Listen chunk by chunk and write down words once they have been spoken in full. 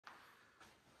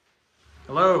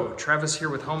Hello, Travis here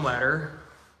with Home Ladder.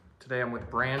 Today I'm with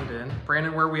Brandon.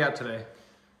 Brandon, where are we at today?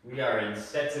 We are in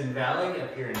Stetson Valley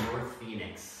up here in North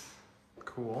Phoenix.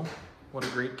 Cool. What a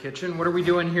great kitchen. What are we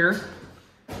doing here?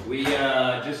 We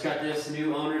just got this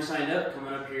new owner signed up,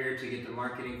 coming up here to get the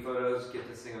marketing photos, get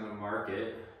this thing on the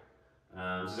market.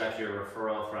 This is actually a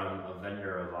referral from a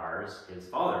vendor of ours, his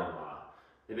father-in-law.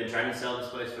 They've been trying to sell this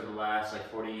place for the last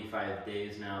 45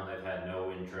 days now. They've had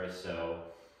no interest, so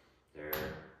they're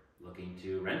looking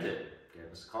to rent it. Give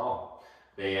us a call.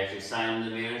 They actually signed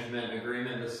the management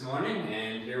agreement this morning,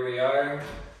 and here we are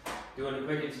doing a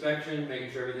quick inspection, making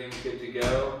sure everything's good to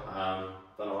go.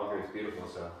 But all over it's beautiful,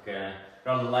 so okay.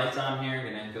 Got all the lights on here,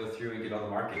 gonna go through and get all the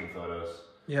marketing photos.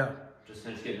 Yeah. Just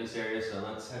finished getting this area, so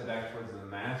let's head back towards the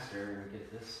master and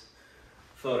get this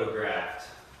photographed.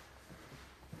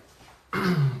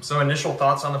 So initial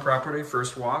thoughts on the property,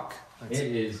 first walk? It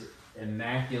is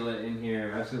immaculate in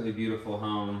here, absolutely beautiful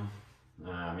home.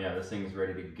 Yeah, this thing's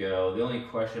ready to go. The only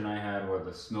question I had were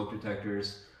the smoke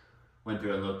detectors. Went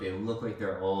through and looked, they look like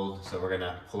they're old, so we're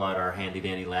gonna pull out our handy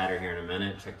dandy ladder here in a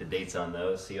minute, check the dates on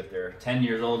those, see if they're 10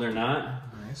 years old or not.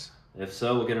 Nice. If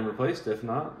so, we'll get them replaced. If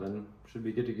not, then should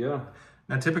be good to go.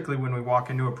 Now typically when we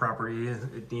walk into a property,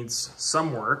 it needs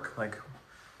some work. Like,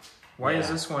 why is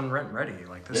this one rent ready?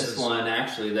 Like this one,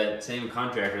 actually, that same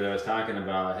contractor that I was talking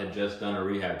about had just done a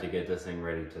rehab to get this thing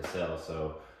ready to sell,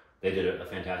 so they did a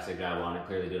fantastic job on it.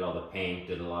 Clearly did all the paint,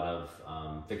 did a lot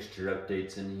of fixture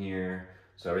updates in here.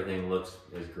 So everything looks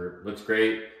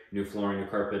great. New flooring, new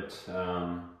carpet.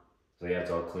 So yeah, it's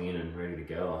all clean and ready to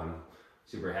go. I'm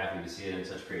super happy to see it in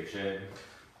such great shape.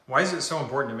 Why is it so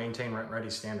important to maintain rent-ready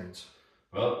standards?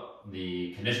 Well,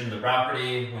 the condition of the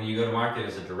property when you go to market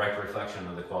is a direct reflection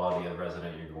of the quality of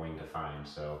resident you're going to find.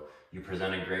 So you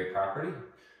present a great property,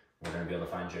 we're going to be able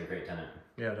to find you a great tenant.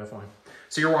 Yeah, definitely.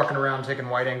 So you're walking around taking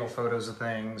wide-angle photos of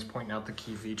things, pointing out the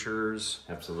key features.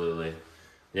 Absolutely.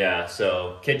 Yeah,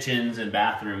 so kitchens and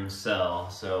bathrooms sell,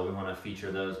 so we want to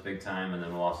feature those big time, and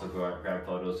then we'll also go out and grab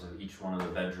photos of each one of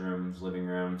the bedrooms, living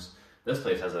rooms. This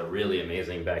place has a really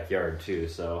amazing backyard too,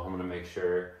 so I'm going to make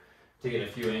sure to get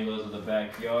a few angles of the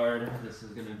backyard. This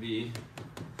is going to be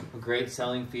a great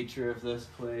selling feature of this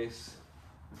place.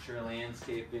 I'm sure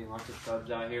landscaping, lots of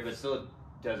shrubs out here, but still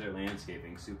desert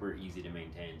landscaping, super easy to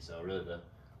maintain, so really the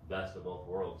best of both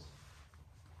worlds.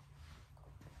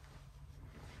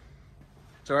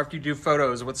 So after you do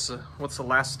photos, what's the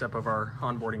last step of our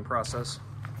onboarding process?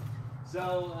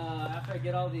 So after I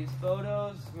get all these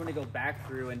photos, I'm going to go back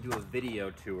through and do a video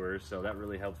tour. So that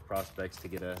really helps prospects to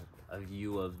get a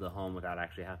view of the home without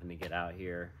actually having to get out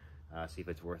here, see if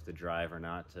it's worth the drive or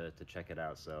not to check it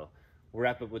out. So we'll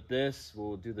wrap up with this.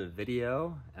 We'll do the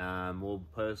video. We'll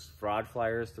post fraud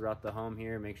flyers throughout the home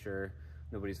here, make sure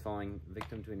nobody's falling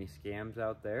victim to any scams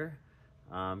out there.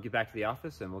 Get back to the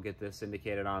office and we'll get this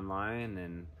syndicated online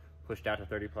and pushed out to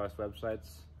 30+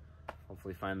 websites.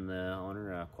 Hopefully find the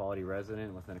owner a quality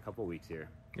resident within a couple weeks here.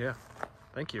 Yeah,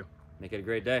 thank you. Make it a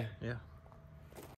great day. Yeah.